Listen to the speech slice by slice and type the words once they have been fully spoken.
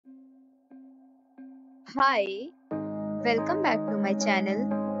Hi, welcome back to my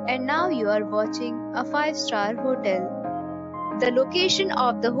channel. And now you are watching a 5-star hotel. The location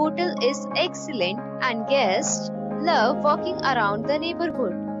of the hotel is excellent and guests love walking around the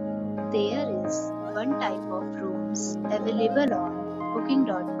neighborhood. There is one type of rooms available on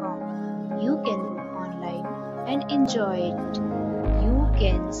booking.com. You can book online and enjoy it. You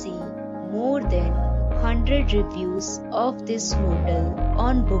can see more than 100 reviews of this hotel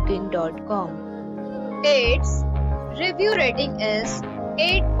on booking.com. Its review rating is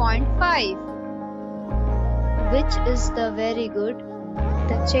 8.5, which is the very good.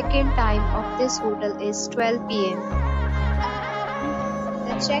 The check-in time of this hotel is 12 p.m.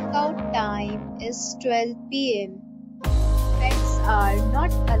 The checkout time is 12 p.m. Pets are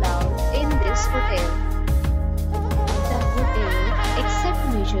not allowed in this hotel. The hotel accepts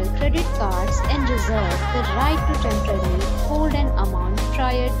major credit cards and reserves the right to temporarily hold an amount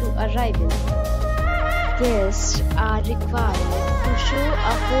prior to arrival. Guests are required to show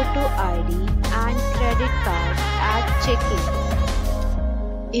a photo ID and credit card at check-in.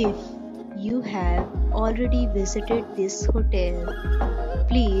 If you have already visited this hotel,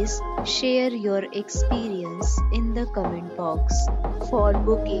 please share your experience in the comment box. For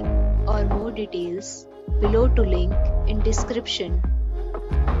booking or more details, below to link in description.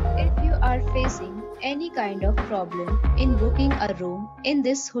 If you are facing any kind of problem in booking a room in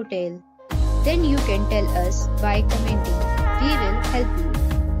this hotel, then you can tell us by commenting. We will help you.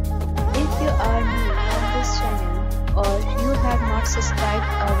 If you are new on this channel or you have not subscribed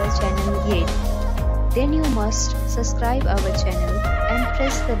our channel yet, then you must subscribe our channel and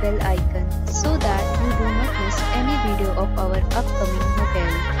press the bell icon so that you do not miss any video of our upcoming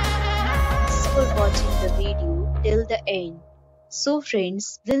hotel. Thanks for watching the video till the end. So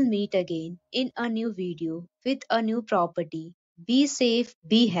friends, we'll meet again in a new video with a new property. Be safe,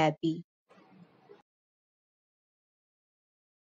 be happy.